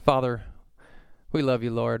Father, we love you,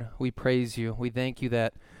 Lord. We praise you. We thank you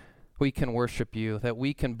that we can worship you, that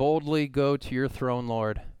we can boldly go to your throne,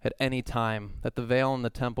 Lord, at any time, that the veil in the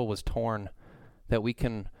temple was torn, that we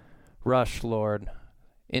can rush, Lord,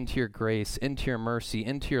 into your grace, into your mercy,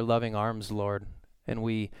 into your loving arms, Lord. And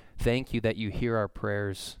we thank you that you hear our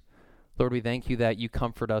prayers. Lord, we thank you that you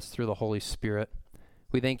comfort us through the Holy Spirit.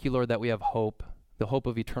 We thank you, Lord, that we have hope, the hope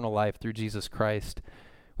of eternal life through Jesus Christ.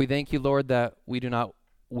 We thank you, Lord, that we do not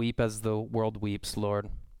weep as the world weeps, Lord,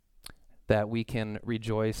 that we can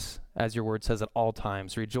rejoice, as your word says, at all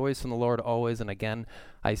times. Rejoice in the Lord always, and again,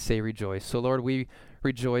 I say rejoice. So, Lord, we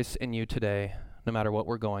rejoice in you today, no matter what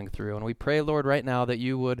we're going through. And we pray, Lord, right now that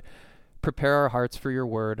you would prepare our hearts for your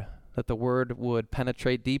word, that the word would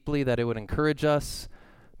penetrate deeply, that it would encourage us,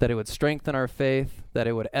 that it would strengthen our faith, that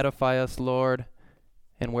it would edify us, Lord,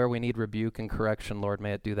 and where we need rebuke and correction, Lord,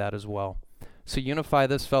 may it do that as well. So unify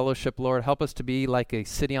this fellowship, Lord. Help us to be like a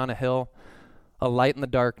city on a hill, a light in the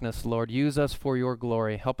darkness, Lord. Use us for your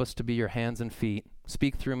glory. Help us to be your hands and feet.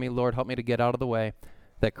 Speak through me, Lord. Help me to get out of the way,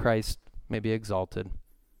 that Christ may be exalted.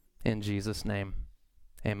 In Jesus' name,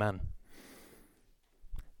 amen.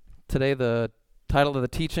 Today, the title of the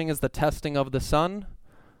teaching is The Testing of the Son.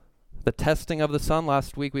 The testing of the Son.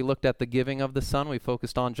 Last week, we looked at the giving of the Son. We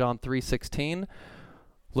focused on John 3:16.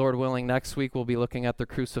 Lord willing, next week we'll be looking at the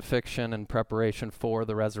crucifixion in preparation for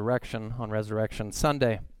the resurrection on Resurrection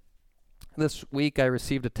Sunday. This week I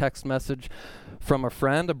received a text message from a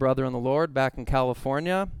friend, a brother in the Lord back in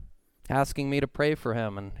California, asking me to pray for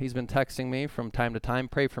him. And he's been texting me from time to time,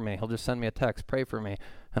 pray for me. He'll just send me a text, pray for me,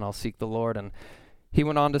 and I'll seek the Lord. And he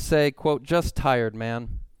went on to say, quote, just tired,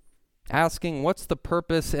 man. Asking, what's the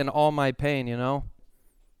purpose in all my pain, you know?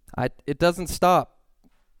 It doesn't stop.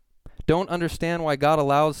 Don't understand why God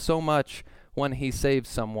allows so much when he saves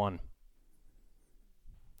someone.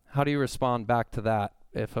 How do you respond back to that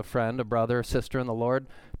if a friend, a brother, a sister in the Lord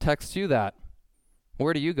texts you that?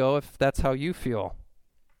 Where do you go if that's how you feel?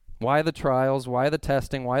 Why the trials? Why the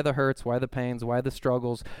testing? Why the hurts? Why the pains? Why the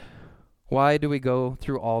struggles? Why do we go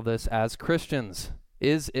through all this as Christians?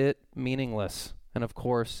 Is it meaningless? And of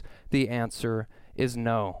course, the answer is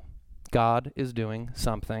no. God is doing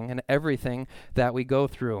something in everything that we go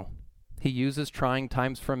through. He uses trying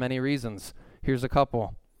times for many reasons. Here's a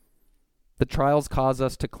couple. The trials cause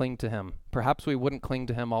us to cling to him. Perhaps we wouldn't cling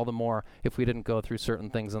to him all the more if we didn't go through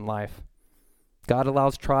certain things in life. God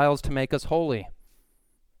allows trials to make us holy.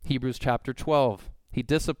 Hebrews chapter 12. He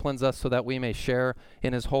disciplines us so that we may share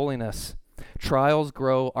in his holiness. Trials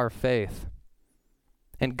grow our faith.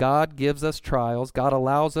 And God gives us trials. God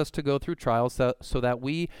allows us to go through trials so that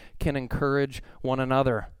we can encourage one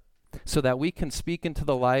another, so that we can speak into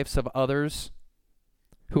the lives of others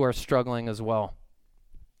who are struggling as well.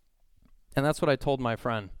 And that's what I told my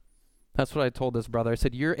friend. That's what I told this brother. I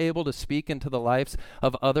said, you're able to speak into the lives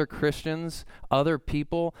of other Christians, other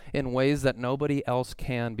people, in ways that nobody else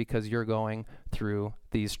can because you're going through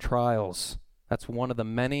these trials. That's one of the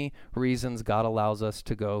many reasons God allows us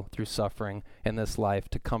to go through suffering in this life,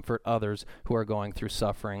 to comfort others who are going through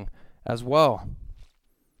suffering as well.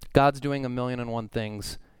 God's doing 1,000,001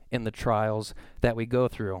 things in the trials that we go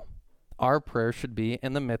through. Our prayer should be,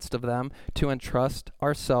 in the midst of them, to entrust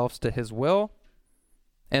ourselves to his will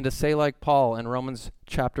and to say like Paul in Romans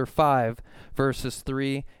chapter 5, verses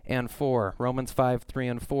 3 and 4. Romans 5, 3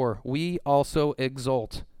 and 4. We also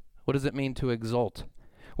exult. What does it mean to exult?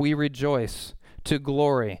 We rejoice, to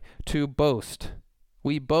glory, to boast.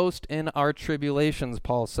 We boast in our tribulations,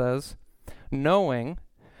 Paul says, knowing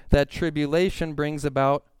that tribulation brings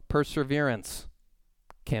about perseverance.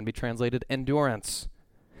 Can be translated endurance.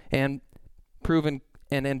 And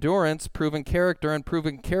endurance, proven character, and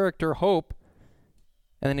proven character, hope.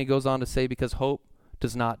 And then he goes on to say, because hope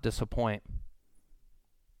does not disappoint.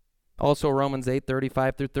 Also Romans 8,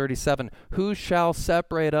 35 through 37. Who shall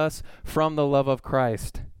separate us from the love of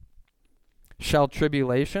Christ? Shall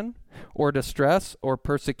tribulation, or distress, or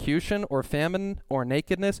persecution, or famine, or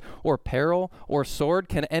nakedness, or peril, or sword,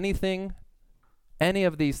 any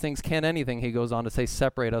of these things, he goes on to say,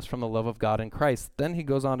 separate us from the love of God in Christ? Then he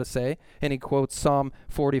goes on to say, and he quotes Psalm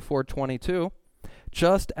 44:22,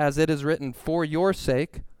 just as it is written, for your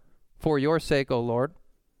sake, O Lord,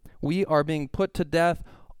 we are being put to death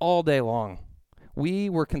all day long.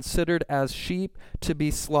 We were considered as sheep to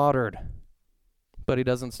be slaughtered. But he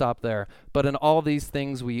doesn't stop there. But in all these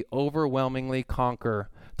things we overwhelmingly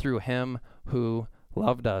conquer through him who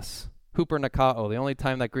loved us. Hupernikao, the only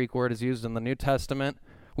time that Greek word is used in the New Testament,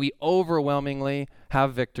 we overwhelmingly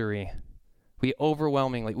have victory. We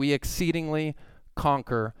exceedingly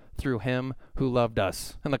conquer through him who loved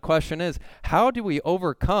us. And the question is, how do we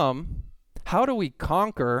overcome how do we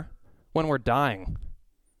conquer when we're dying?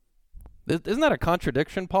 Isn't that a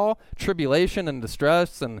contradiction, Paul? Tribulation and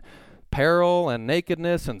distress and peril and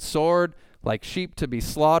nakedness and sword, like sheep to be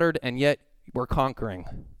slaughtered, and yet we're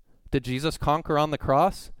conquering. Did Jesus conquer on the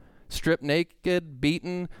cross? Stripped naked,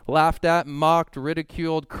 beaten, laughed at, mocked,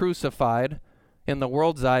 ridiculed, crucified. In the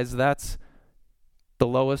world's eyes, that's the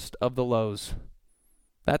lowest of the lows.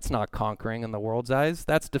 That's not conquering in the world's eyes.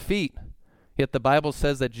 That's defeat. Yet the Bible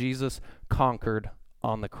says that Jesus conquered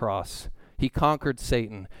on the cross. He conquered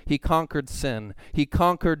Satan. He conquered sin. He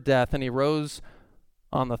conquered death, and he rose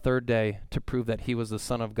on the third day to prove that he was the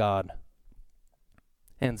Son of God.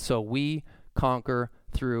 And so we conquer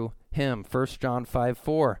through him. 1 John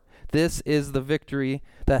 5:4. This is the victory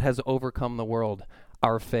that has overcome the world,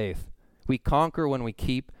 our faith. We conquer when we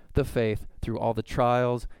keep the faith through all the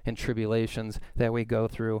trials and tribulations that we go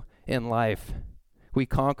through in life. We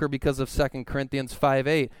conquer because of 2 Corinthians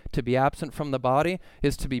 5:8. To be absent from the body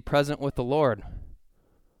is to be present with the Lord.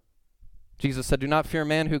 Jesus said, do not fear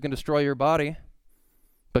man who can destroy your body,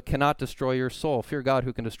 but cannot destroy your soul. Fear God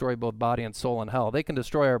who can destroy both body and soul in hell. They can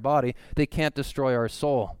destroy our body. They can't destroy our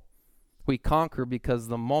soul. We conquer because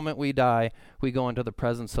the moment we die, we go into the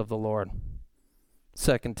presence of the Lord.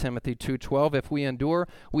 2 Timothy 2:12, if we endure,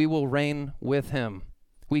 we will reign with him.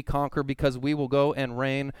 We conquer because we will go and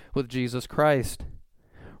reign with Jesus Christ.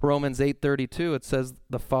 Romans 8:32, it says,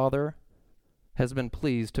 the Father has been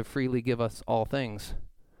pleased to freely give us all things.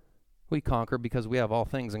 We conquer because we have all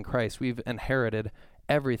things in Christ. We've inherited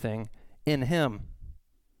everything in him.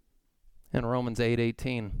 In Romans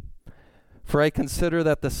 8:18, for I consider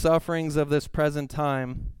that the sufferings of this present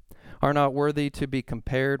time are not worthy to be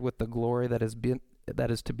compared with the glory that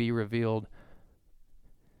is to be revealed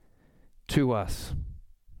to us.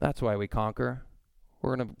 That's why we conquer.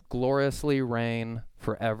 We're going to gloriously reign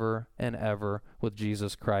forever and ever with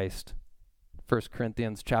Jesus Christ. 1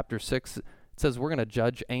 Corinthians chapter 6, it says we're going to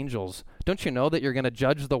judge angels. Don't you know that you're going to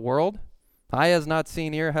judge the world? Eye has not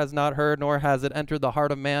seen, ear has not heard, nor has it entered the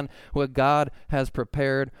heart of man what God has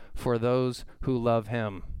prepared for those who love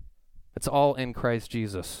him. It's all in Christ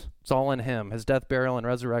Jesus. It's all in him, his death, burial, and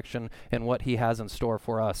resurrection, and what he has in store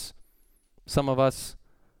for us. Some of us,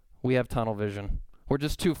 we have tunnel vision. We're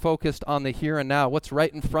just too focused on the here and now, what's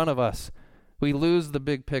right in front of us. We lose the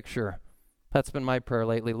big picture. That's been my prayer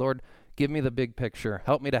lately. Lord, give me the big picture.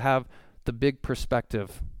 Help me to have the big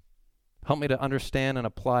perspective. Help me to understand and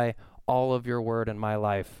apply all of your word in my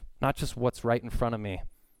life, not just what's right in front of me.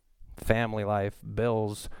 Family life,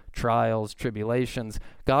 bills, trials, tribulations.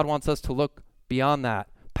 God wants us to look beyond that,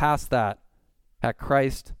 past that, at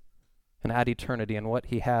Christ and at eternity and what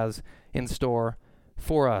he has in store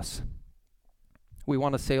for us. We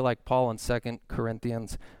want to say like Paul in 2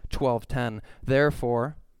 Corinthians 12:10,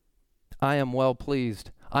 therefore, I am well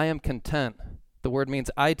pleased. I am content. The word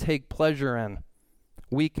means I take pleasure in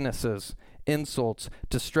weaknesses, insults,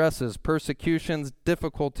 distresses, persecutions,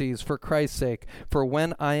 difficulties for Christ's sake. For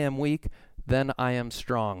when I am weak, then I am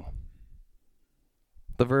strong.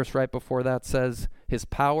 The verse right before that says, his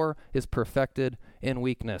power is perfected in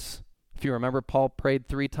weakness. If you remember, Paul prayed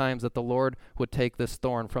 3 times that the Lord would take this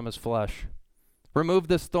thorn from his flesh. Remove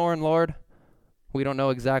this thorn, Lord. We don't know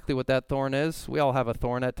exactly what that thorn is. We all have a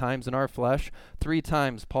thorn at times in our flesh. 3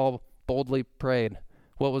 times Paul boldly prayed.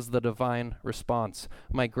 What was the divine response?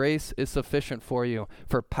 My grace is sufficient for you,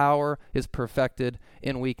 for power is perfected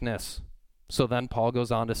in weakness. So then Paul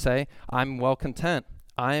goes on to say, I'm well content.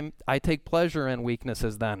 I take pleasure in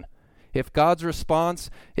weaknesses then. If God's response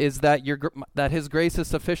is that his grace is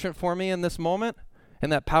sufficient for me in this moment,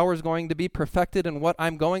 and that power is going to be perfected in what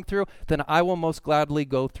I'm going through, then I will most gladly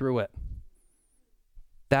go through it.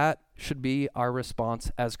 That should be our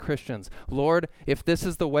response as Christians. Lord, if this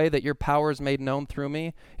is the way that your power is made known through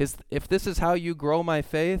me, if this is how you grow my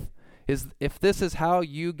faith, if this is how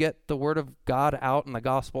you get the word of God out and the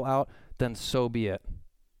gospel out, then so be it.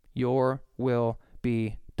 Your will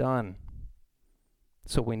be done.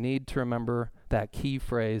 So we need to remember that key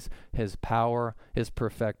phrase, his power is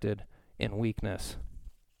perfected in weakness.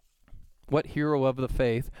 What hero of the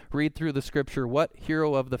faith, read through the scripture, what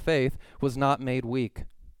hero of the faith was not made weak?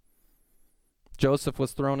 Joseph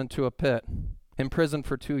was thrown into a pit, imprisoned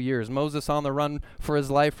for 2 years. Moses on the run for his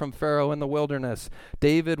life from Pharaoh in the wilderness.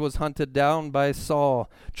 David was hunted down by Saul.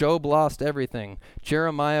 Job lost everything.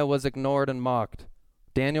 Jeremiah was ignored and mocked.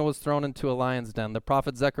 Daniel was thrown into a lion's den. The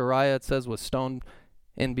prophet Zechariah, it says, was stoned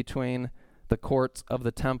in between the courts of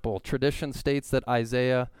the temple. Tradition states that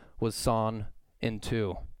Isaiah was sawn in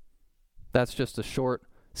 2. That's just a short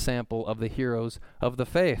sample of the heroes of the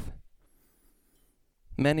faith.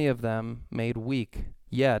 Many of them made weak,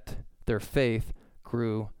 yet their faith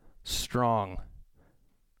grew strong.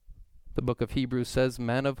 The book of Hebrews says,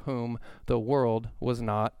 men of whom the world was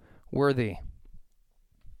not worthy.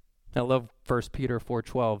 I love 1 Peter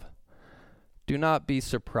 4:12. Do not be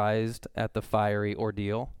surprised at the fiery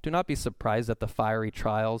ordeal. Do not be surprised at the fiery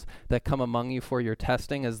trials that come among you for your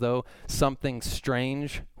testing, as though something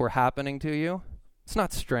strange were happening to you. It's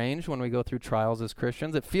not strange when we go through trials as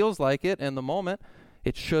Christians. It feels like it in the moment.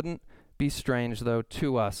 It shouldn't be strange, though,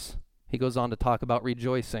 to us. He goes on to talk about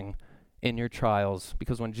rejoicing in your trials,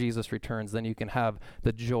 because when Jesus returns, then you can have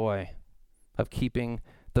the joy of keeping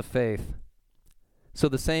the faith. So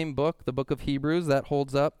the same book, the book of Hebrews, that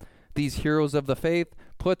holds up these heroes of the faith,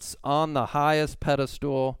 puts on the highest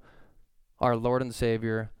pedestal our Lord and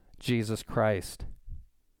Savior, Jesus Christ.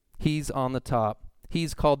 He's on the top.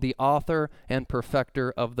 He's called the author and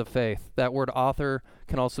perfecter of the faith. That word author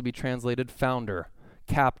can also be translated founder,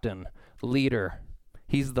 captain, leader.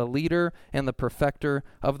 He's the leader and the perfecter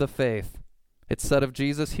of the faith. It's said of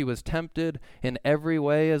Jesus, he was tempted in every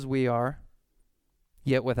way as we are,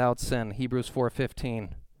 yet without sin. Hebrews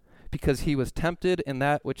 4:15. Because he was tempted in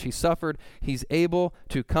that which he suffered, he's able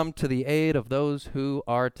to come to the aid of those who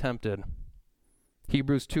are tempted.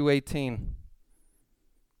 Hebrews 2:18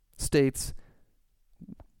 states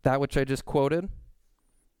that which I just quoted.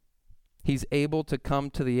 He's able to come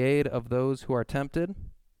to the aid of those who are tempted.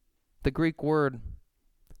 The Greek word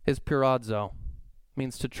is pirazo,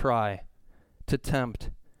 means to try, to tempt,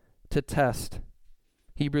 to test.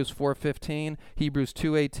 Hebrews 4:15, Hebrews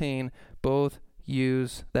 2:18, both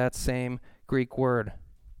use that same Greek word.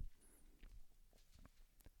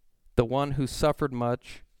 The one who suffered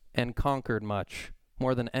much and conquered much,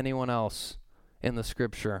 more than anyone else in the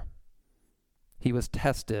scripture. He was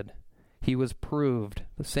tested. He was proved.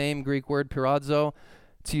 The same Greek word, pirazo,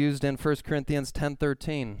 it's used in 1 Corinthians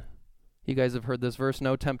 10:13. You guys have heard this verse,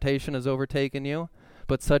 no temptation has overtaken you,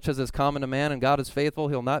 but such as is common to man, and God is faithful.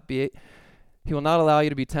 He will not allow you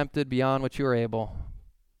to be tempted beyond what you are able.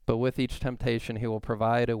 But with each temptation, he will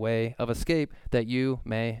provide a way of escape that you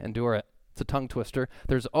may endure it. It's a tongue twister.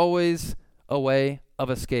 There's always a way of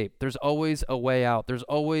escape. There's always a way out. There's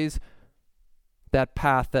always that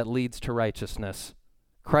path that leads to righteousness.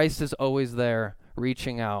 Christ is always there,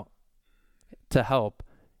 reaching out to help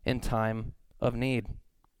in time of need.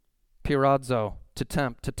 Pirazo, to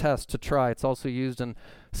tempt, to test, to try. It's also used in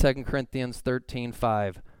 2 Corinthians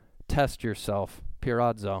 13:5. Test yourself.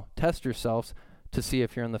 Pirazo. Test yourselves to see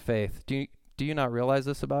if you're in the faith. Do you not realize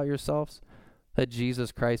this about yourselves? That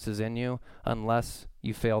Jesus Christ is in you unless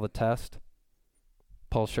you fail the test?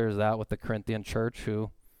 Paul shares that with the Corinthian church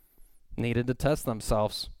who needed to test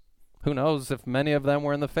themselves. Who knows if many of them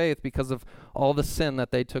were in the faith because of all the sin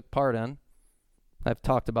that they took part in. I've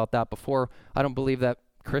talked about that before. I don't believe that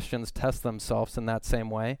Christians test themselves in that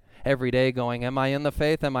same way. Every day going, am I in the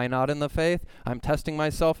faith? Am I not in the faith? I'm testing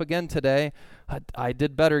myself again today. I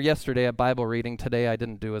did better yesterday at Bible reading. Today I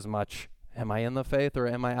didn't do as much. Am I in the faith or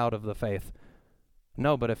am I out of the faith?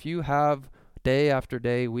 No, but if you have day after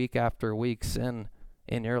day, week after week sin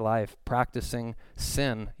in your life, practicing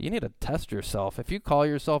sin, you need to test yourself. If you call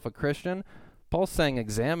yourself a Christian, Paul's saying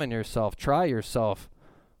examine yourself, try yourself.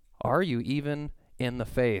 Are you even in the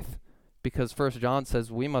faith? Because 1 John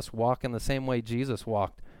says we must walk in the same way Jesus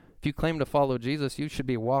walked. If you claim to follow Jesus, you should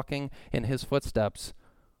be walking in his footsteps.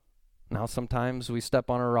 Now, sometimes we step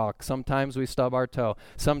on a rock. Sometimes we stub our toe.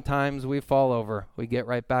 Sometimes we fall over. We get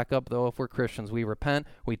right back up, though, if we're Christians. We repent,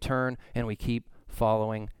 we turn, and we keep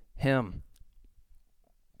following him.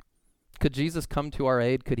 Could Jesus come to our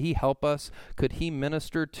aid? Could he help us? Could he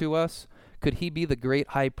minister to us? Could he be the great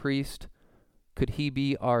high priest? Could he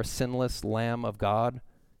be our sinless Lamb of God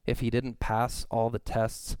if he didn't pass all the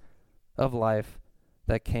tests of life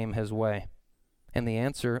that came his way? And the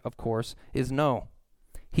answer, of course, is no.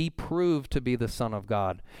 He proved to be the Son of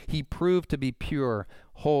God. He proved to be pure,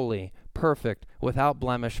 holy, perfect, without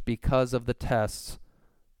blemish because of the tests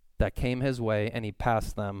that came his way, and he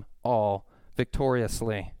passed them all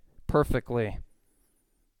victoriously, perfectly.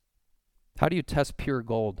 How do you test pure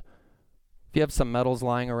gold? If you have some metals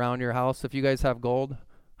lying around your house, if you guys have gold,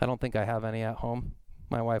 I don't think I have any at home.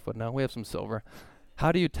 My wife would know. We have some silver.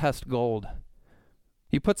 How do you test gold?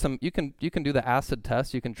 You put some. You can do the acid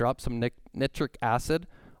test. You can drop some nitric acid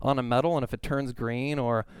on a metal, and if it turns green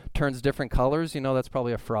or turns different colors, you know that's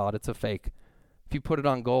probably a fraud. It's a fake. If you put it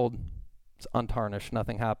on gold, it's untarnished.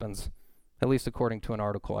 Nothing happens, at least according to an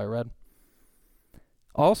article I read.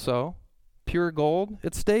 Also, pure gold,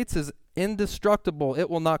 it states, is indestructible. It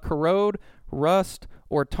will not corrode, rust,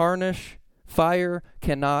 or tarnish. Fire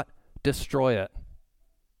cannot destroy it.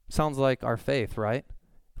 Sounds like our faith, right?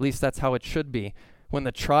 At least that's how it should be. When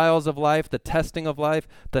the trials of life, the testing of life,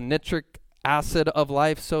 the nitric acid of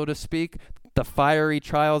life, so to speak, the fiery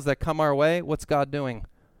trials that come our way, what's God doing?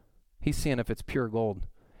 He's seeing if it's pure gold.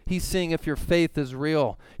 He's seeing if your faith is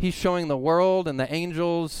real. He's showing the world and the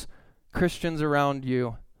angels, Christians around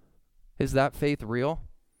you, is that faith real?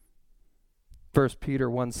 1 Peter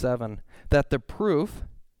 1:7, that the proof,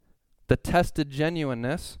 the tested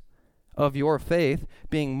genuineness of your faith,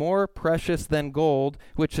 being more precious than gold,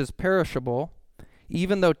 which is perishable,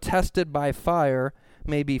 even though tested by fire,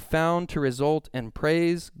 may be found to result in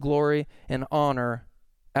praise, glory, and honor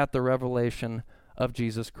at the revelation of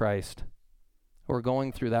Jesus Christ. We're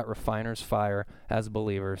going through that refiner's fire as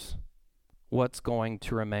believers. What's going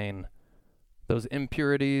to remain? Those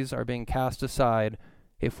impurities are being cast aside.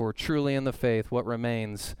 If we're truly in the faith, what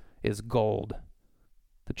remains is gold,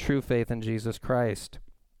 the true faith in Jesus Christ.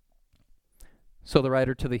 So the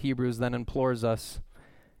writer to the Hebrews then implores us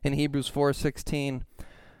in Hebrews 4:16,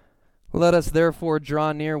 let us therefore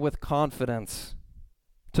draw near with confidence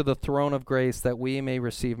to the throne of grace, that we may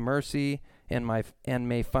receive mercy and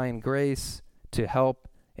may find grace to help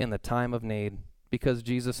in the time of need. Because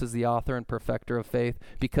Jesus is the author and perfecter of faith,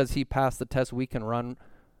 because he passed the test, we can run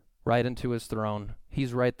right into his throne.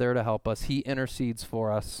 He's right there to help us. He intercedes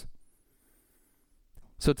for us.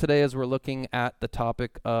 So today, as we're looking at the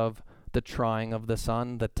topic of the trying of the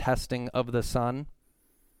sun, the testing of the sun,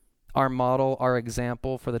 our model, our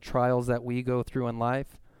example for the trials that we go through in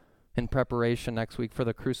life, in preparation next week for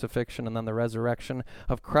the crucifixion and then the resurrection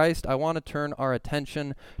of Christ, I want to turn our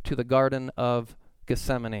attention to the Garden of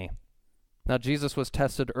Gethsemane. Now, Jesus was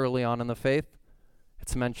tested early on in the faith.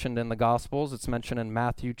 It's mentioned in the Gospels. It's mentioned in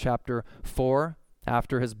Matthew chapter 4.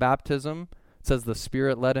 After his baptism, it says the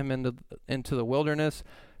Spirit led him into the wilderness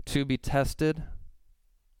to be tested,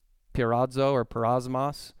 pirazo or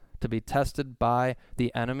parasmos, to be tested by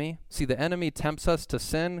the enemy. See, the enemy tempts us to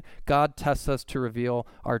sin. God tests us to reveal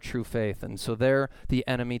our true faith. And so there, the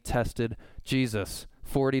enemy tested Jesus.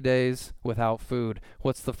 40 days without food.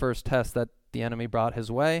 What's the first test that the enemy brought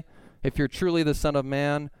his way? If you're truly the Son of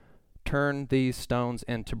Man, turn these stones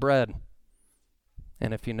into bread.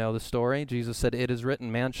 And if you know the story, Jesus said, it is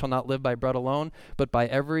written, man shall not live by bread alone, but by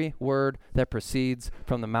every word that proceeds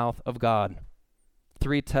from the mouth of God.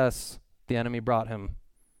 3 tests the enemy brought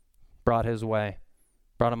his way.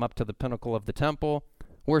 Brought him up to the pinnacle of the temple.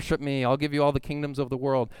 Worship me, I'll give you all the kingdoms of the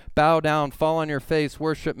world. Bow down, fall on your face,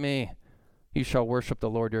 worship me. You shall worship the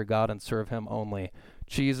Lord your God and serve him only.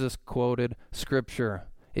 Jesus quoted scripture.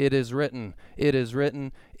 It is written, it is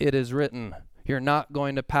written, it is written. You're not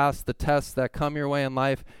going to pass the tests that come your way in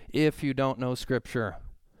life if you don't know scripture.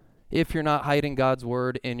 If you're not hiding God's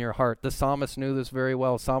word in your heart. The psalmist knew this very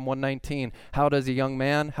well. Psalm 119, how does a young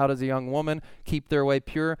man, how does a young woman keep their way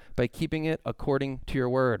pure? By keeping it according to your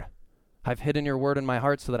word. I've hidden your word in my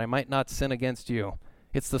heart so that I might not sin against you.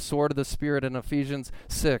 It's the sword of the Spirit in Ephesians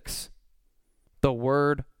 6. The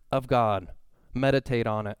word of God. Meditate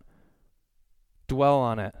on it. Dwell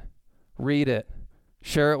on it. Read it.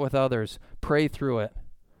 Share it with others. Pray through it.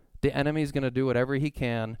 The enemy's going to do whatever he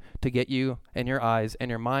can to get you and your eyes and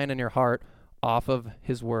your mind and your heart off of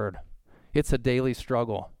his word. It's a daily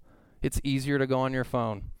struggle. It's easier to go on your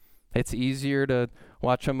phone. It's easier to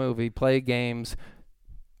watch a movie, play games,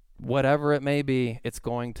 whatever it may be. It's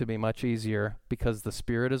going to be much easier because the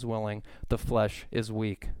spirit is willing, the flesh is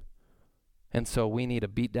weak. And so we need to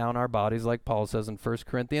beat down our bodies like Paul says in 1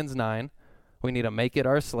 Corinthians 9. We need to make it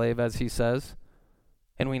our slave, as he says.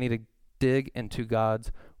 And we need to dig into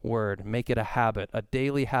God's word. Make it a habit, a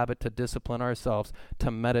daily habit to discipline ourselves,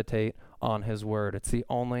 to meditate on his word. It's the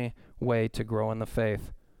only way to grow in the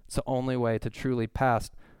faith. It's the only way to truly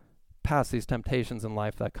pass these temptations in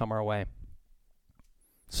life that come our way.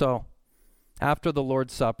 So, after the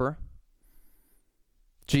Lord's Supper,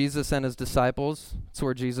 Jesus and his disciples, it's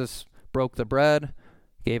where Jesus broke the bread,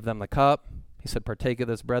 gave them the cup. He said, partake of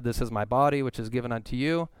this bread. This is my body, which is given unto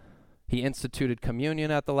you. He instituted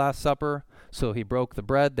communion at the Last Supper. So he broke the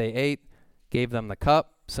bread. They ate, gave them the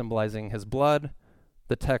cup, symbolizing his blood.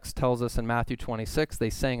 The text tells us in Matthew 26, they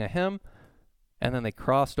sang a hymn, and then they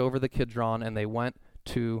crossed over the Kidron, and they went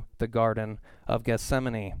to the Garden of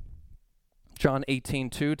Gethsemane. John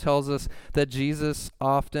 18:2 tells us that Jesus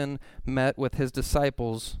often met with his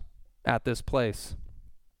disciples at this place.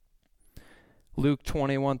 Luke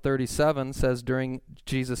 21:37 says during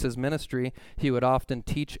Jesus' ministry, he would often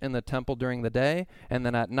teach in the temple during the day, and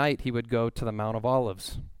then at night he would go to the Mount of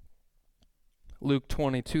Olives. Luke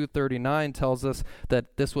 22:39 tells us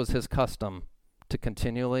that this was his custom, to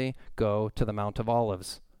continually go to the Mount of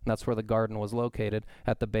Olives. And that's where the garden was located,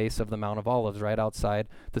 at the base of the Mount of Olives, right outside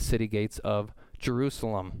the city gates of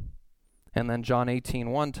Jerusalem. And then John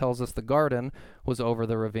 18:1 tells us the garden was over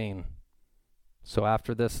the ravine. So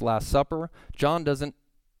after this Last Supper, John doesn't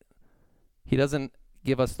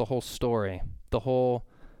give us the whole story, the whole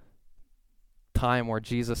time where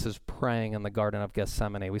Jesus is praying in the Garden of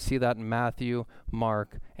Gethsemane. We see that in Matthew,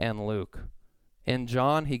 Mark, and Luke. In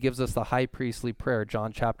John, he gives us the high priestly prayer,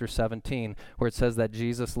 John chapter 17, where it says that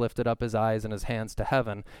Jesus lifted up his eyes and his hands to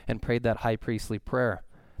heaven and prayed that high priestly prayer.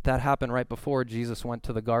 That happened right before Jesus went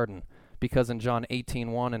to the garden, because in John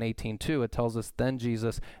 18:1 and 18:2, it tells us then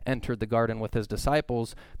Jesus entered the garden with his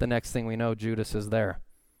disciples. The next thing we know, Judas is there.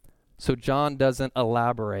 So John doesn't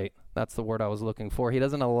elaborate. That's the word I was looking for. He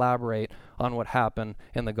doesn't elaborate on what happened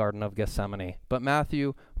in the Garden of Gethsemane. But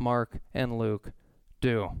Matthew, Mark, and Luke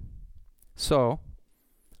do. So,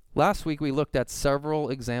 last week we looked at several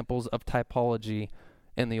examples of typology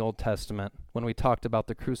in the Old Testament when we talked about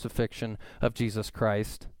the crucifixion of Jesus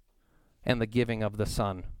Christ and the giving of the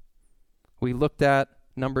Son. We looked at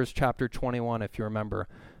Numbers chapter 21, if you remember.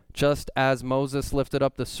 Just as Moses lifted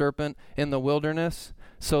up the serpent in the wilderness,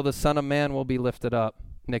 so the Son of Man will be lifted up.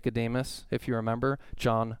 Nicodemus, if you remember,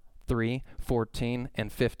 John 3:14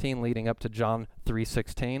 and 15, leading up to John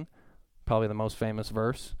 3:16, probably the most famous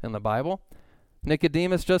verse in the Bible.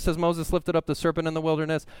 Nicodemus, just as Moses lifted up the serpent in the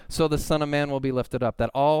wilderness, so the Son of Man will be lifted up,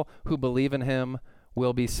 that all who believe in him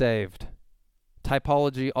will be saved.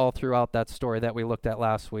 Typology all throughout that story that we looked at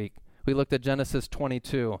last week. We looked at Genesis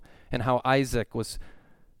 22 and how Isaac was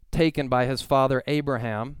taken by his father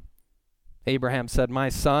Abraham. Abraham said, "My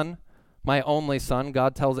son, my only son."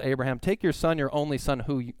 God tells Abraham, "Take your son, your only son,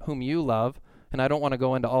 whom you love." And I don't want to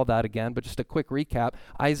go into all that again, but just a quick recap.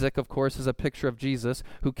 Isaac, of course, is a picture of Jesus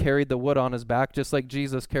who carried the wood on his back, just like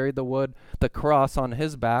Jesus carried the cross on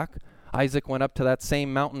his back. Isaac went up to that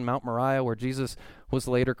same mountain, Mount Moriah, where Jesus was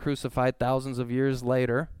later crucified thousands of years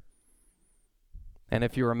later. And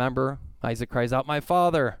if you remember, Isaac cries out, "My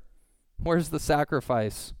father, where's the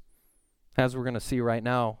sacrifice?" As we're going to see right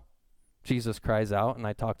now, Jesus cries out, and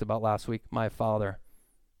I talked about last week, "My Father."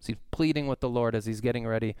 So he's pleading with the Lord as he's getting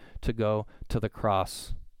ready to go to the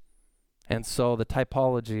cross. And so the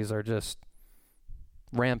typologies are just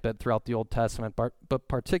rampant throughout the Old Testament, but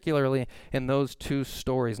particularly in those two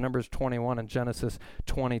stories, Numbers 21 and Genesis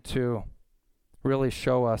 22, really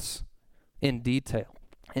show us in detail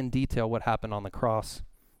what happened on the cross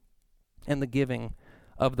and the giving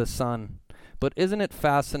of the Son. But isn't it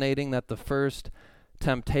fascinating that the first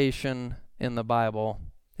temptation in the Bible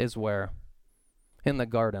is where? In the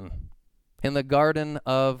garden. In the Garden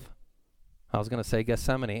of, I was going to say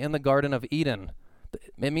Gethsemane, in the Garden of Eden.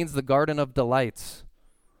 It means the Garden of Delights,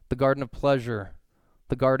 the Garden of Pleasure,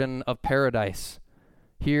 the Garden of Paradise.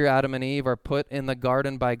 Here Adam and Eve are put in the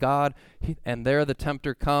garden by God, and there the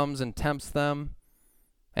tempter comes and tempts them,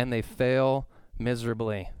 and they fail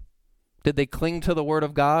miserably. Did they cling to the word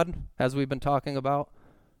of God, as we've been talking about?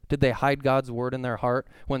 Did they hide God's word in their heart?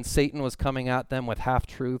 When Satan was coming at them with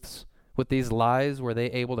half-truths, with these lies, were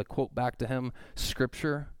they able to quote back to him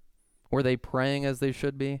scripture? Were they praying as they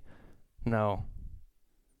should be? No.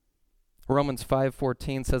 Romans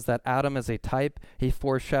 5:14 says that Adam is a type, a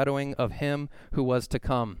foreshadowing of him who was to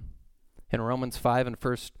come. In Romans 5 and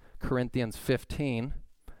 1 Corinthians 15,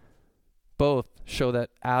 both show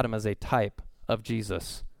that Adam is a type of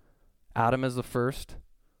Jesus. Adam is the first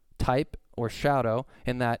type or shadow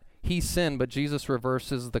in that he sinned, but Jesus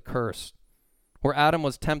reverses the curse. Where Adam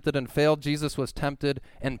was tempted and failed, Jesus was tempted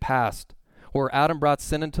and passed. Where Adam brought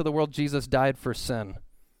sin into the world, Jesus died for sin.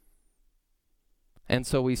 And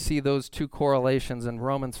so we see those two correlations in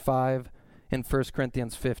Romans 5 and 1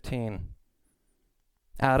 Corinthians 15.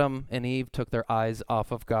 Adam and Eve took their eyes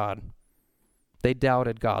off of God. They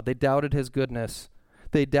doubted God. They doubted his goodness.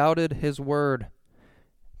 They doubted his word.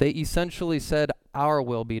 They essentially said, "Our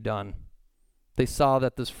will be done." They saw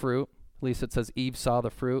that this fruit, at least it says Eve saw the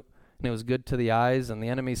fruit, and it was good to the eyes, and the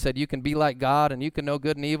enemy said, "You can be like God, and you can know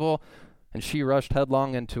good and evil," and she rushed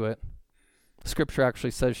headlong into it. Scripture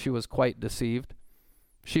actually says she was quite deceived.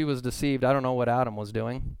 She was deceived. I don't know what Adam was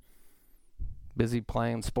doing. Busy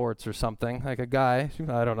playing sports or something, like a guy.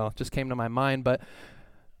 I don't know, it just came to my mind, but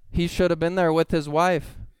he should have been there with his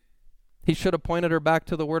wife. He should have pointed her back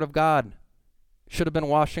to the word of God. Should have been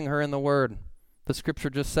washing her in the word. The scripture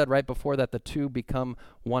just said right before that the two become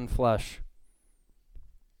one flesh.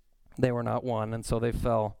 They were not one, and so they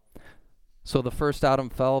fell. So the first Adam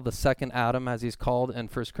fell. The second Adam, as he's called in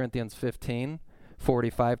 1 Corinthians 15,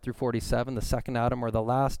 45 through 47, the second Adam, or the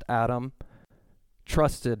last Adam,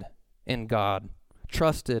 trusted in God,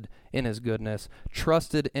 trusted in his goodness,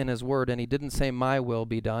 trusted in his word, and he didn't say, "My will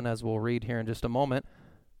be done," as we'll read here in just a moment.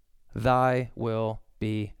 "Thy will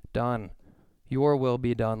be done." Your will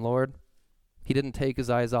be done, Lord. He didn't take his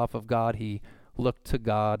eyes off of God. He looked to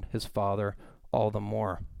God, his Father, all the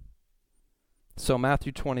more. So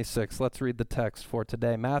Matthew 26, let's read the text for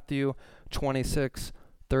today. Matthew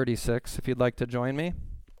 26:36, if you'd like to join me.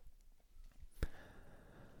 It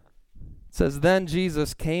says, "Then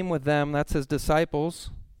Jesus came with them," that's his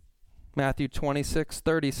disciples, Matthew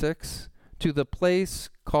 26:36, "to the place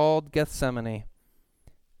called Gethsemane,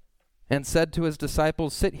 and said to his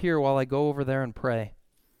disciples, 'Sit here while I go over there and pray.'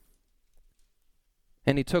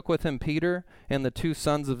 And he took with him Peter and the two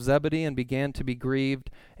sons of Zebedee and began to be grieved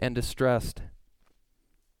and distressed.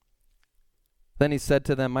 Then he said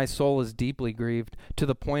to them, 'My soul is deeply grieved to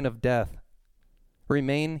the point of death.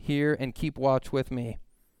 Remain here and keep watch with me.'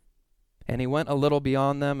 And he went a little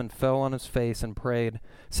beyond them and fell on his face and prayed,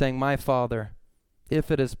 saying, 'My Father, if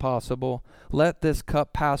it is possible, let this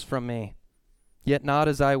cup pass from me. Yet not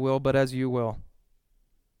as I will, but as you will.'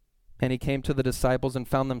 And he came to the disciples and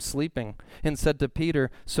found them sleeping, and said to Peter,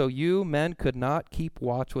 'So you men could not keep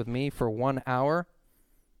watch with me for 1 hour?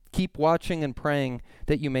 Keep watching and praying,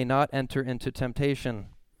 that you may not enter into temptation.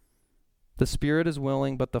 The spirit is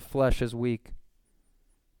willing, but the flesh is weak.'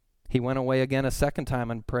 He went away again a second time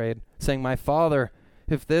and prayed, saying, 'My Father,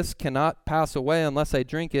 if this cannot pass away unless I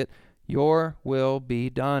drink it, your will be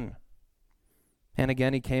done.' And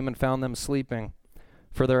again he came and found them sleeping,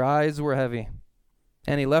 for their eyes were heavy.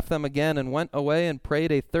 And he left them again and went away and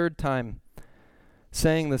prayed a third time,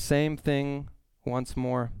 saying the same thing once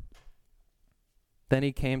more. Then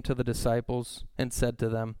he came to the disciples and said to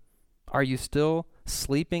them, 'Are you still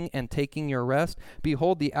sleeping and taking your rest?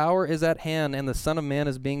 Behold, the hour is at hand, and the Son of Man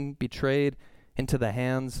is being betrayed into the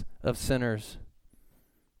hands of sinners.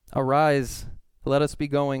 Arise, let us be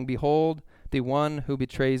going. Behold, the one who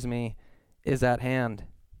betrays me is at hand.'"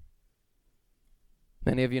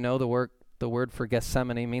 Many of you know the word for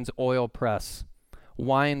Gethsemane means oil press,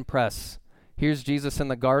 wine press. Here's Jesus in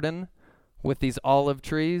the garden with these olive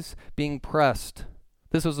trees being pressed.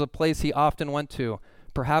 This was a place he often went to,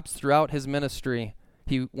 perhaps throughout his ministry.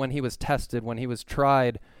 When he was tested, when he was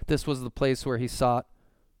tried, this was the place where he sought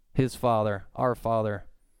his Father, our Father,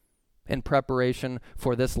 in preparation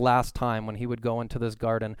for this last time when he would go into this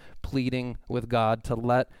garden, pleading with God to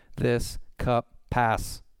let this cup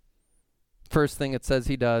pass. First thing it says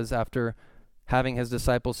he does after having his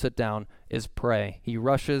disciples sit down is pray. He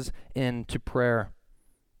rushes into prayer.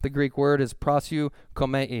 The Greek word is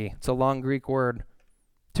proseukomai. It's a long Greek word.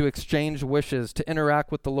 To exchange wishes, to interact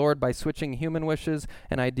with the Lord by switching human wishes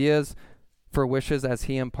and ideas for wishes as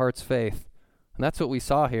he imparts faith. And that's what we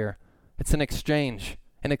saw here. It's an exchange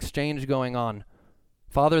going on.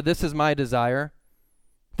 Father, this is my desire.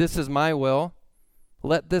 This is my will.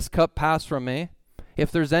 Let this cup pass from me. If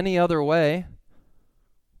there's any other way,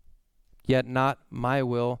 yet not my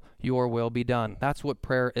will, your will be done. That's what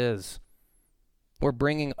prayer is. We're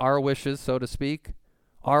bringing our wishes, so to speak,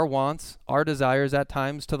 our wants, our desires at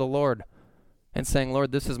times to the Lord and saying,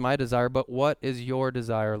 "Lord, this is my desire, but what is your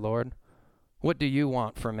desire, Lord? What do you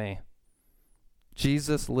want for me?"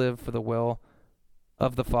 Jesus lived for the will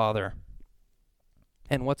of the Father.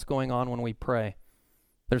 And what's going on when we pray?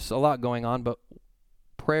 There's a lot going on, but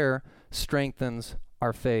prayer strengthens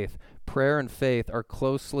our faith. Prayer and faith are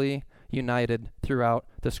closely united throughout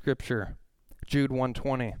the Scripture. Jude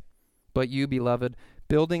 1:20. "But you, beloved,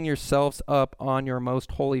 building yourselves up on your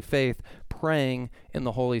most holy faith, praying in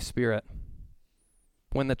the Holy Spirit."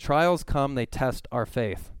 When the trials come, they test our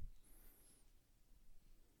faith.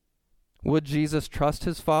 Would Jesus trust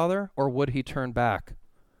his Father, or would he turn back?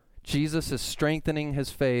 Jesus is strengthening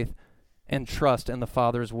his faith and trust in the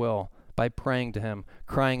Father's will by praying to him,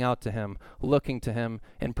 crying out to him, looking to him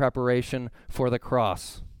in preparation for the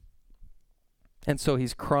cross. And so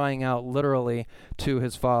he's crying out literally to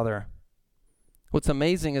his Father. What's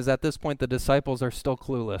amazing is at this point the disciples are still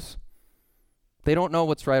clueless. They don't know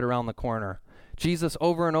what's right around the corner. Jesus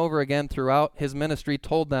over and over again throughout his ministry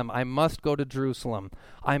told them, "I must go to Jerusalem.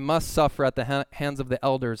 I must suffer at the hands of the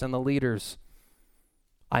elders and the leaders.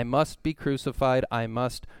 I must be crucified. I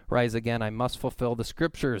must rise again. I must fulfill the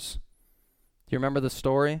Scriptures." Do you remember the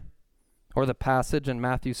story or the passage in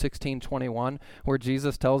Matthew 16:21 where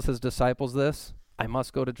Jesus tells his disciples this? "I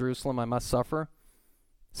must go to Jerusalem. I must suffer."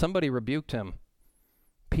 Somebody rebuked him.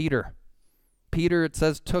 Peter, it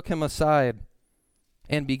says, took him aside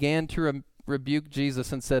and began to rebuke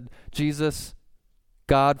Jesus and said, "Jesus,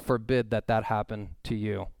 God forbid that happen to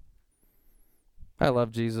you." I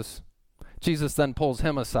love Jesus. Jesus then pulls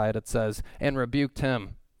him aside, it says, and rebuked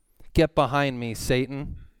him. "Get behind me,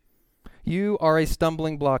 Satan. You are a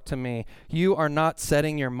stumbling block to me. You are not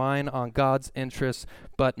setting your mind on God's interests,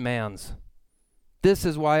 but man's." This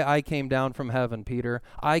is why I came down from heaven, Peter.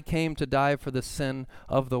 I came to die for the sin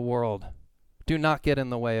of the world. Do not get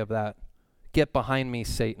in the way of that. Get behind me,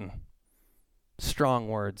 Satan. Strong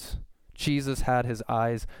words. Jesus had his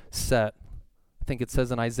eyes set. I think it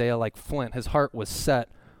says in Isaiah like flint. His heart was set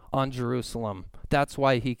on Jerusalem. That's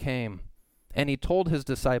why he came. And he told his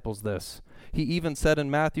disciples this. He even said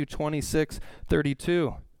in Matthew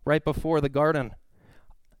 26:32, right before the garden,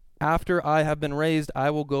 after I have been raised, I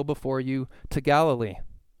will go before you to Galilee.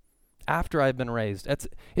 After I've been raised.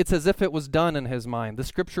 It's as if it was done in his mind. The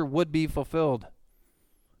scripture would be fulfilled.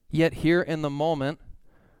 Yet here in the moment,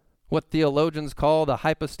 what theologians call the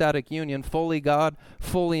hypostatic union, fully God,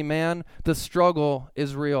 fully man, the struggle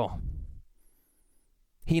is real.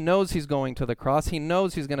 He knows he's going to the cross. He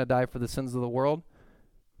knows he's going to die for the sins of the world.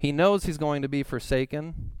 He knows he's going to be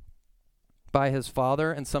forsaken by his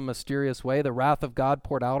Father in some mysterious way. The wrath of God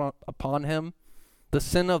poured out upon him. The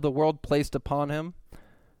sin of the world placed upon him.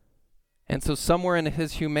 And so somewhere in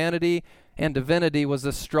his humanity and divinity was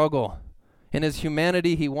a struggle. In his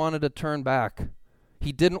humanity, he wanted to turn back.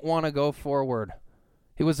 He didn't want to go forward.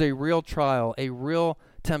 It was a real trial, a real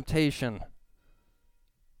temptation.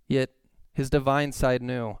 Yet his divine side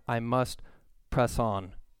knew, I must press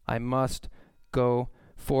on. I must go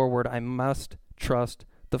forward. I must trust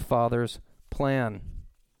the Father's plan.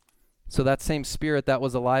 So that same spirit that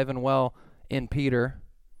was alive and well in Peter,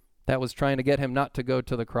 that was trying to get him not to go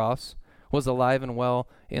to the cross, was alive and well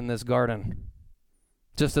in this garden.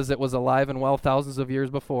 Just as it was alive and well thousands of years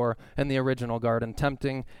before in the original garden,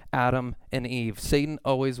 tempting Adam and Eve. Satan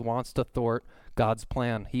always wants to thwart God's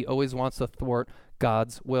plan. He always wants to thwart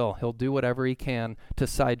God's will. He'll do whatever he can to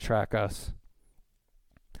sidetrack us.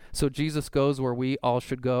 So Jesus goes where we all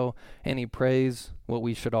should go, and he prays what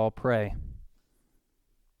we should all pray.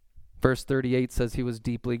 Verse 38 says he was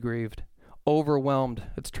deeply grieved, overwhelmed,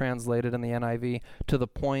 it's translated in the NIV, to the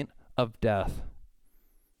point of death.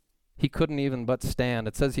 He couldn't even but stand.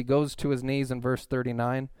 It says he goes to his knees in verse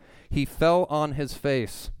 39. He fell on his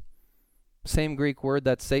face. Same Greek word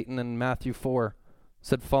that Satan in Matthew 4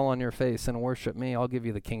 said, fall on your face and worship me. I'll give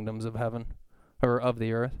you the kingdoms of heaven, or of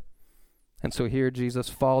the earth. And so here Jesus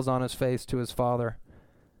falls on his face to his Father.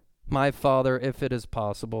 My Father, if it is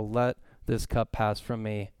possible, let this cup pass from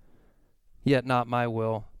me. Yet not my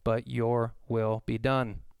will, but your will be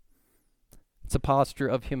done. It's a posture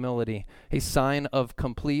of humility, a sign of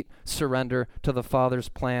complete surrender to the Father's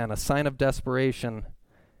plan, a sign of desperation,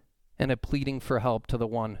 and a pleading for help to the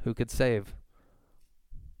one who could save.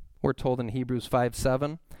 We're told in Hebrews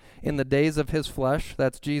 5:7, in the days of his flesh,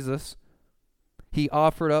 that's Jesus, he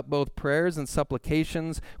offered up both prayers and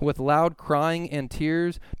supplications with loud crying and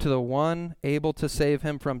tears to the one able to save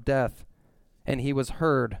him from death, and he was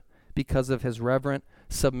heard because of his reverent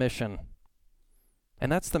submission.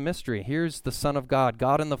 And that's the mystery. Here's the Son of God,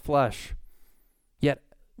 God in the flesh, yet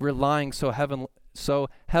relying so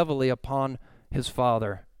heavily upon his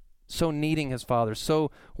Father, so needing his Father, so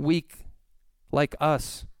weak like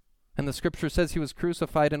us. And the scripture says he was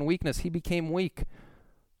crucified in weakness. He became weak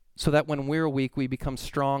so that when we're weak, we become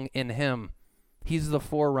strong in him. He's the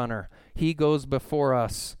forerunner. He goes before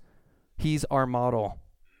us. He's our model.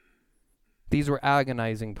 These were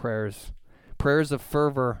agonizing prayers, prayers of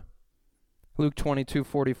fervor. Luke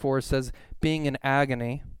 22:44 says, being in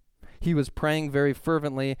agony, he was praying very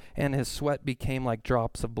fervently, and his sweat became like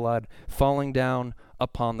drops of blood falling down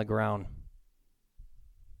upon the ground.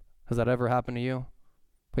 Has that ever happened to you?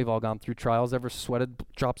 We've all gone through trials. Ever sweated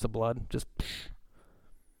drops of blood? Just,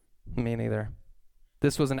 me neither.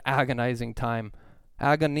 This was an agonizing time.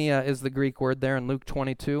 Agonia is the Greek word there in Luke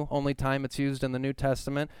 22, only time it's used in the New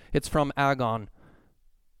Testament. It's from agon,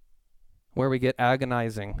 where we get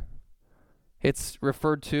agonizing. It's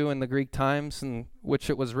referred to in the Greek times in which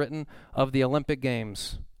it was written of the Olympic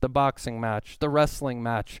Games, the boxing match, the wrestling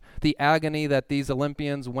match, the agony that these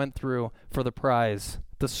Olympians went through for the prize,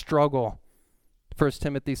 the struggle. 1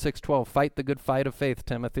 Timothy 6:12, fight the good fight of faith,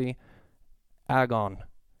 Timothy. Agon,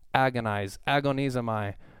 agonize,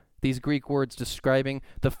 agonizomai. These Greek words describing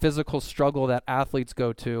the physical struggle that athletes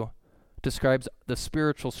go to, describes the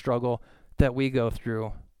spiritual struggle that we go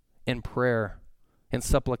through in prayer, in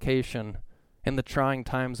supplication, in the trying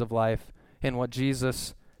times of life, in what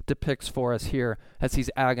Jesus depicts for us here as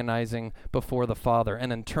he's agonizing before the Father.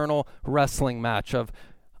 An internal wrestling match of,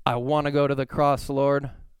 I want to go to the cross,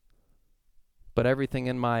 Lord, but everything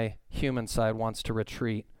in my human side wants to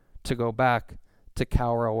retreat, to go back, to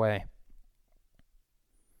cower away.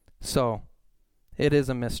 So, it is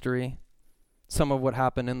a mystery. Some of what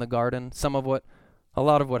happened in the garden, a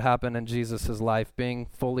lot of what happened in Jesus' life, being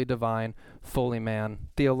fully divine, fully man.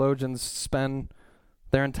 Theologians spend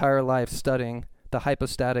their entire life studying the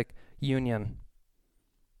hypostatic union.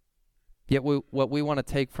 Yet what we want to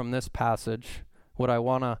take from this passage, what I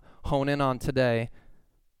want to hone in on today,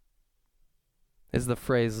 is the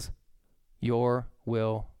phrase, your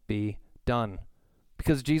will be done.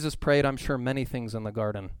 Because Jesus prayed, I'm sure, many things in the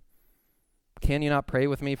garden. Can you not pray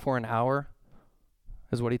with me for an hour?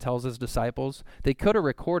 Is what he tells his disciples. They could have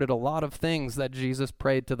recorded a lot of things that Jesus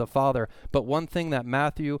prayed to the Father, but one thing that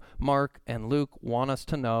Matthew, Mark, and Luke want us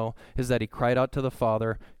to know is that he cried out to the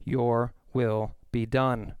Father, your will be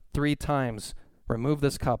done. 3 times. Remove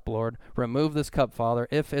this cup, Lord. Remove this cup, Father,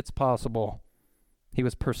 if it's possible. He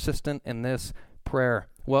was persistent in this prayer.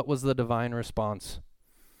 What was the divine response?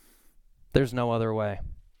 There's no other way.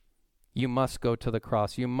 You must go to the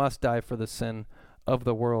cross. You must die for the sin of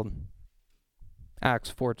the world.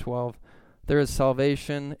 Acts 4:12. There is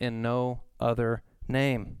salvation in no other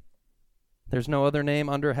name. There's no other name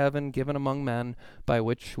under heaven given among men by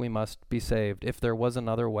which we must be saved. If there was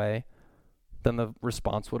another way, then the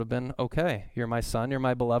response would have been, okay, you're my son, you're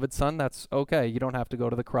my beloved son, that's okay, you don't have to go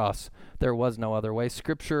to the cross. There was no other way.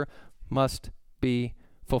 Scripture must be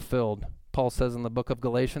fulfilled. Paul says in the book of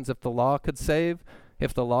Galatians, if the law could save,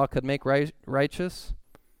 if the law could make righteous,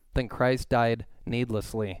 then Christ died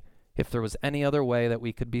needlessly. If there was any other way that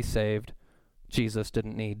we could be saved, Jesus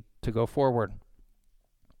didn't need to go forward.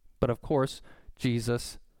 But of course,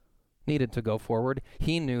 Jesus needed to go forward.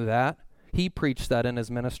 He knew that. He preached that in his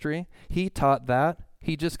ministry. He taught that.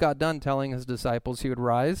 He just got done telling his disciples he would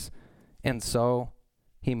rise, and so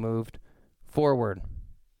he moved forward.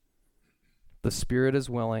 The spirit is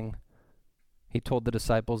willing. He told the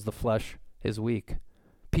disciples the flesh is weak.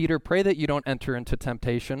 Peter, pray that you don't enter into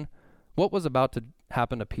temptation. What was about to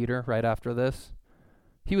happen to Peter right after this?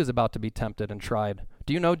 He was about to be tempted and tried.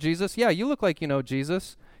 Do you know Jesus? Yeah, you look like you know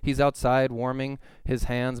Jesus. He's outside warming his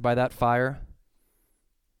hands by that fire.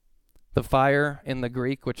 The fire in the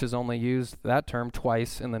Greek, which is only used that term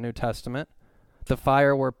twice in the New Testament. The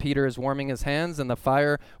fire where Peter is warming his hands and the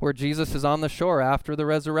fire where Jesus is on the shore after the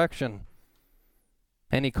resurrection.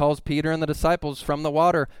 And he calls Peter and the disciples from the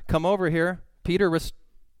water. Come over here. Peter,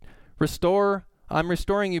 I'm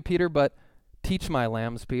restoring you, Peter, but teach my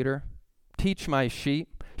lambs, Peter. Teach my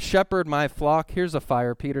sheep. Shepherd my flock. Here's a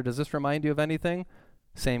fire, Peter. Does this remind you of anything?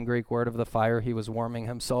 Same Greek word of the fire. He was warming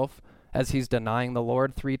himself as he's denying the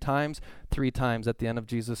Lord 3 times. 3 times at the end of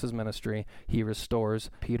Jesus' ministry, he restores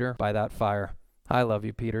Peter by that fire. I love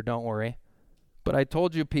you, Peter. Don't worry. But I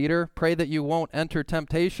told you, Peter, pray that you won't enter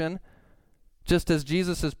temptation. Just as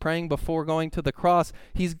Jesus is praying before going to the cross,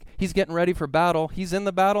 he's getting ready for battle. He's in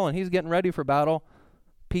the battle and he's getting ready for battle.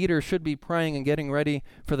 Peter should be praying and getting ready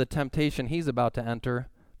for the temptation he's about to enter,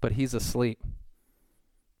 but he's asleep.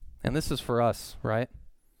 And this is for us, right?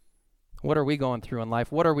 What are we going through in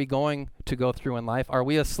life? What are we going to go through in life? Are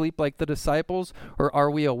we asleep like the disciples, or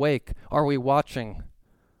are we awake? Are we watching?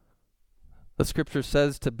 The scripture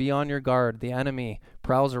says to be on your guard. The enemy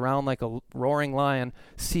prowls around like a roaring lion,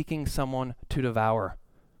 seeking someone to devour.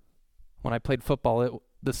 When I played football,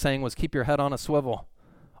 the saying was, keep your head on a swivel.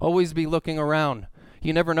 Always be looking around.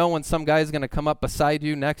 You never know when some guy's going to come up beside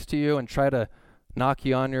you, next to you, and try to knock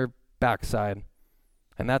you on your backside.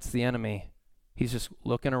 And that's the enemy. He's just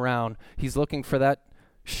looking around. He's looking for that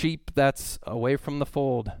sheep that's away from the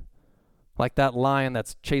fold. Like that lion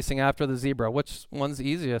that's chasing after the zebra. Which one's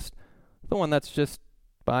easiest? The one that's just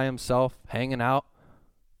by himself, hanging out,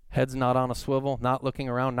 head's not on a swivel, not looking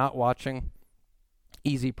around, not watching.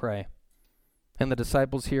 Easy prey. And the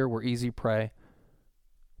disciples here were easy prey.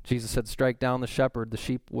 Jesus said, strike down the shepherd, the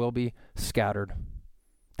sheep will be scattered.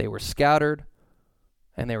 They were scattered,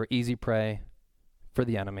 and they were easy prey for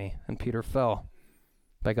the enemy. And Peter fell.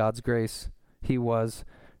 By God's grace, he was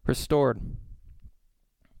restored.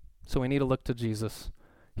 So we need to look to Jesus.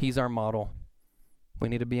 He's our model. We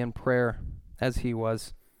need to be in prayer as he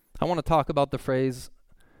was. I want to talk about the phrase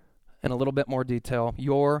in a little bit more detail.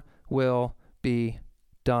 Your will be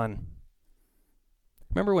done.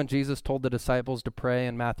 Remember when Jesus told the disciples to pray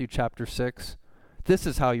in Matthew chapter 6? This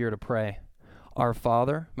is how you're to pray. Our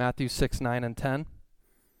Father, Matthew 6, 9, and 10.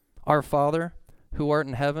 Our Father, who art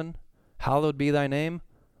in heaven, hallowed be thy name.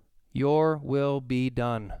 Your will be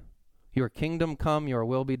done. Your kingdom come, your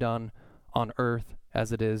will be done on earth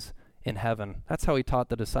as it is in heaven. That's how he taught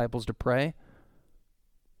the disciples to pray.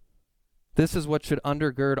 This is what should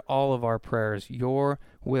undergird all of our prayers. Your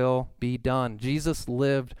will be done. Jesus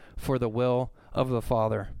lived for the will of the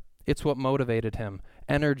Father. It's what motivated him,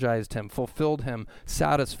 energized him, fulfilled him,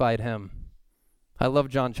 satisfied him. I love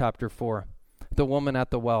John chapter 4, the woman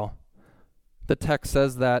at the well. The text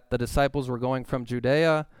says that the disciples were going from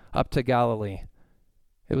Judea up to Galilee.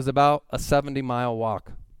 It was about a 70-mile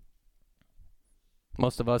walk.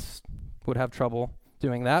 Most of us would have trouble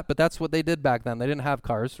doing that, but that's what they did back then. They didn't have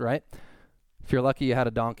cars, right? If you're lucky, you had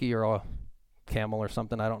a donkey or a camel or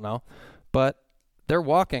something, I don't know. But they're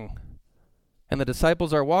walking, and the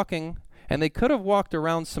disciples are walking, and they could have walked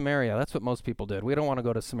around Samaria. That's what most people did. We don't want to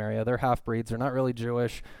go to Samaria. They're half-breeds. They're not really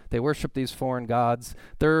Jewish. They worship these foreign gods.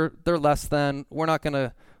 They're less than.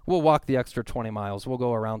 We'll walk the extra 20 miles. We'll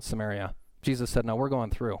go around Samaria. Jesus said, no, we're going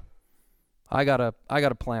through. I got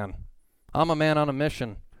a plan. I'm a man on a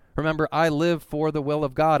mission. Remember, I live for the will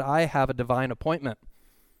of God. I have a divine appointment.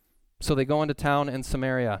 So they go into town in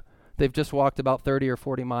Samaria. They've just walked about 30 or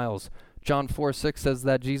 40 miles. John 4:6 says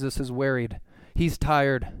that Jesus is wearied. He's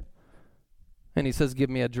tired. And he says, give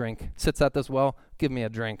me a drink. Sits at this well, give me a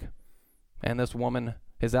drink. And this woman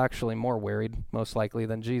is actually more wearied, most likely,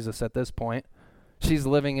 than Jesus at this point. She's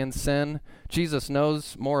living in sin. Jesus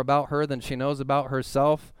knows more about her than she knows about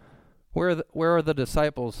herself. Where are the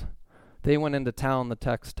disciples? They went into town, the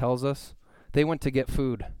text tells us. They went to get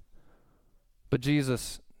food. But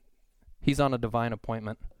Jesus, he's on a divine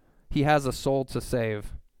appointment. He has a soul to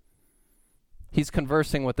save. He's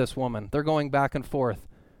conversing with this woman. They're going back and forth.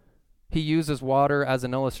 He uses water as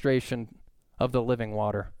an illustration of the living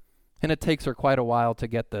water. And it takes her quite a while to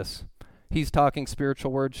get this. He's talking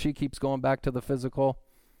spiritual words. She keeps going back to the physical.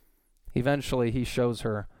 Eventually, he shows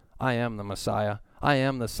her, I am the Messiah. I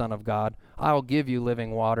am the Son of God. I'll give you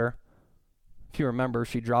living water. If you remember,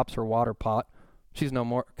 she drops her water pot. She's no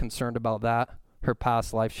more concerned about that. Her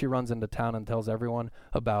past life. She runs into town and tells everyone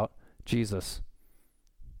about Jesus.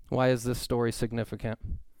 Why is this story significant?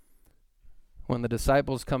 When the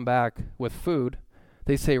disciples come back with food,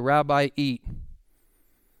 they say, Rabbi, eat.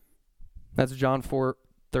 That's John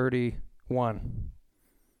 4:31.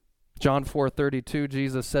 John 4:32,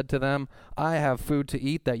 Jesus said to them, I have food to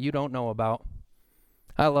eat that you don't know about.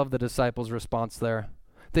 I love the disciples' response there.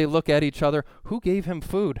 They look at each other. Who gave him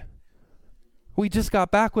food? We just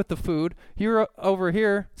got back with the food. You're over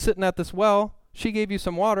here sitting at this well. She gave you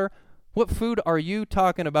some water. What food are you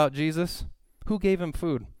talking about, Jesus? Who gave him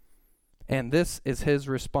food? And this is his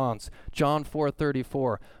response. John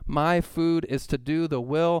 4:34. My food is to do the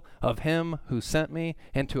will of him who sent me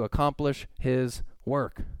and to accomplish his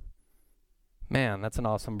work. Man, that's an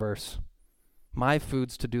awesome verse. My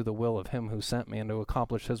food's to do the will of him who sent me and to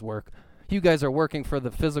accomplish his work. You guys are working for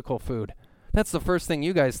the physical food. That's the first thing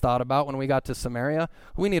you guys thought about when we got to Samaria.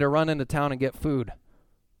 We need to run into town and get food.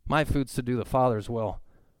 My food's to do the Father's will.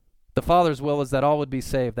 The Father's will is that all would be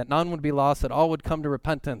saved, that none would be lost, that all would come to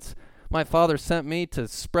repentance. My Father sent me to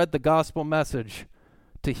spread the gospel message,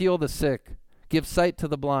 to heal the sick, give sight to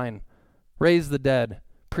the blind, raise the dead,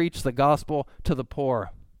 preach the gospel to the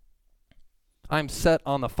poor. I'm set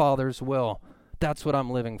on the Father's will. That's what I'm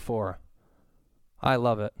living for. I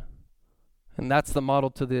love it. And that's the model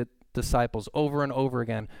to the disciples over and over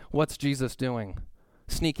again. What's Jesus doing?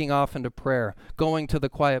 Sneaking off into prayer, going to the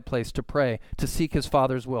quiet place to pray, to seek his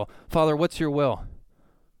Father's will. Father, what's your will?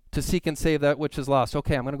 To seek and save that which is lost.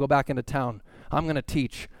 Okay, I'm going to go back into town. I'm going to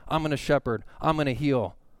teach. I'm going to shepherd. I'm going to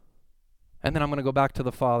heal. And then I'm going to go back to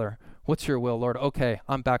the Father. What's your will, Lord? Okay,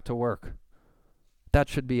 I'm back to work. That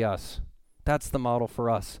should be us. That's the model for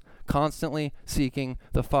us. Constantly seeking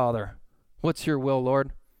the Father. What's your will,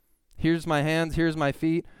 Lord? Here's my hands. Here's my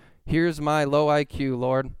feet. Here's my low IQ,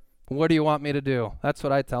 Lord. What do you want me to do? That's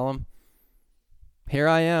what I tell him. Here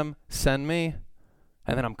I am. Send me.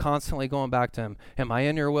 And then I'm constantly going back to him. Am I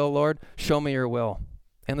in your will, Lord? Show me your will.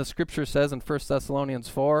 And the scripture says in 1 Thessalonians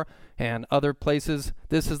 4 and other places,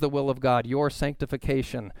 this is the will of God, your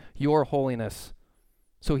sanctification, your holiness.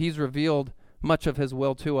 So he's revealed much of his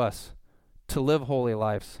will to us, to live holy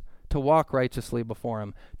lives, to walk righteously before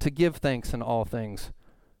him, to give thanks in all things,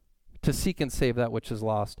 to seek and save that which is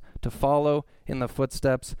lost, to follow in the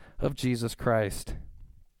footsteps of Jesus Christ.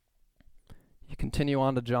 You continue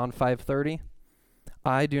on to John 5:30.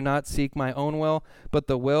 I do not seek my own will, but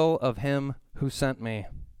the will of him who sent me.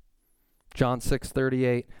 John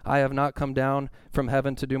 6:38. I have not come down from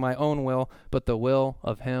heaven to do my own will, but the will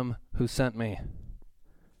of him who sent me.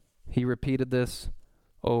 He repeated this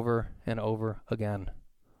over and over again.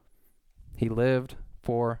 He lived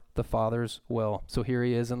for the Father's will. So here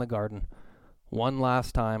he is in the garden. One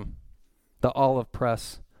last time. The olive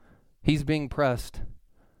press. He's being pressed.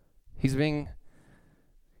 He's in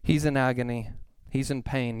agony. He's in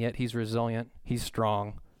pain, yet he's resilient, he's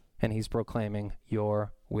strong, and he's proclaiming,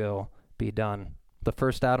 your will be done. The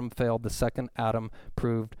first Adam failed, the second Adam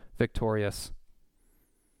proved victorious.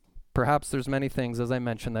 Perhaps there's many things, as I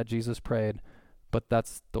mentioned, that Jesus prayed, but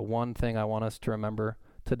that's the one thing I want us to remember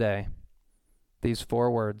today. These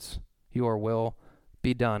 4 words, your will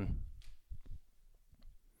be done.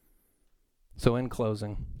 So in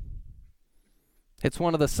closing, it's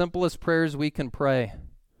one of the simplest prayers we can pray.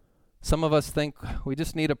 Some of us think we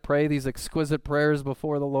just need to pray these exquisite prayers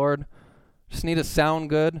before the Lord. Just need to sound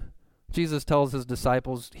good. Jesus tells his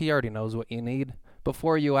disciples, he already knows what you need.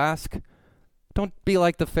 Before you ask, don't be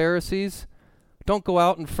like the Pharisees. Don't go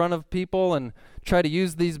out in front of people and try to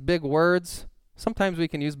use these big words. Sometimes we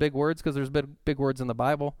can use big words because there's big words in the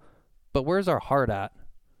Bible. But where's our heart at?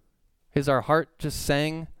 Is our heart just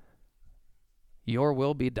saying, your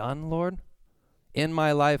will be done, Lord? In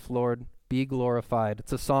my life, Lord, be glorified.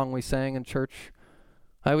 It's a song we sang in church.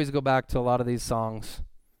 I always go back to a lot of these songs.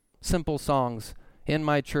 Simple songs. In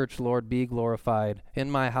my church, Lord, be glorified. In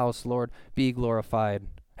my house, Lord, be glorified.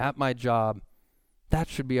 At my job. That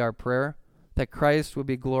should be our prayer, that Christ would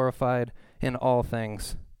be glorified in all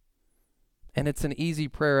things. And it's an easy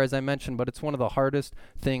prayer, as I mentioned, but it's one of the hardest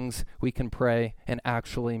things we can pray and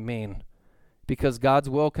actually mean. Because God's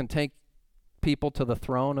will can take people to the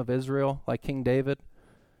throne of Israel, like King David.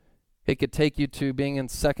 It could take you to being in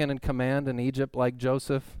second in command in Egypt, like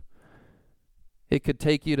Joseph. It could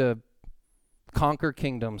take you to conquer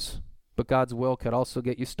kingdoms, but God's will could also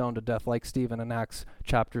get you stoned to death, like Stephen in Acts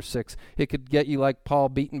chapter 6. It could get you, like Paul,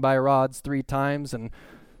 beaten by rods 3 times and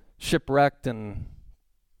shipwrecked and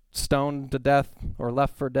stoned to death or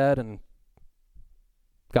left for dead, and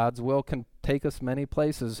God's will can take us many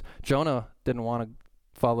places. Jonah didn't want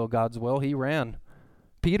to follow God's will. He ran.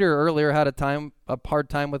 Peter earlier had a hard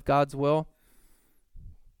time with God's will.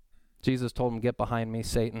 Jesus told him, get behind me,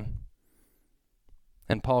 Satan.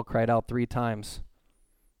 And Paul cried out 3 times,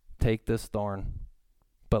 take this thorn.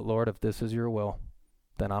 But Lord, if this is your will,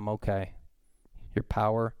 then I'm okay. Your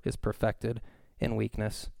power is perfected in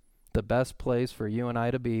weakness. The best place for you and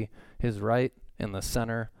I to be is right in the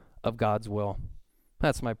center of God's will.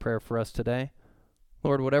 That's my prayer for us today.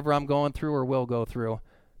 Lord, whatever I'm going through or will go through,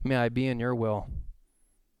 may I be in your will.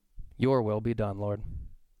 Your will be done, Lord.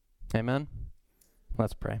 Amen.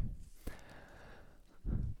 Let's pray.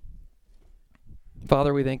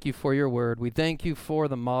 Father, we thank you for your word. We thank you for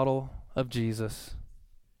the model of Jesus.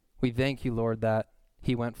 We thank you, Lord, that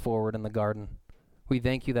he went forward in the garden. We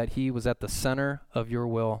thank you that he was at the center of your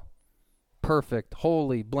will. Perfect,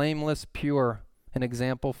 holy, blameless, pure, an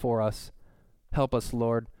example for us. Help us,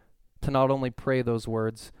 Lord, to not only pray those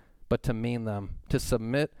words, but to mean them, to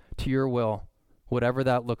submit to your will, whatever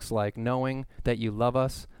that looks like, knowing that you love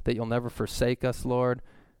us, that you'll never forsake us, Lord,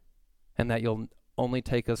 and that you'll only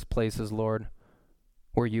take us places, Lord,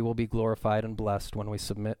 where you will be glorified and blessed when we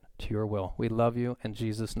submit to your will. We love you in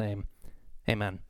Jesus' name. Amen.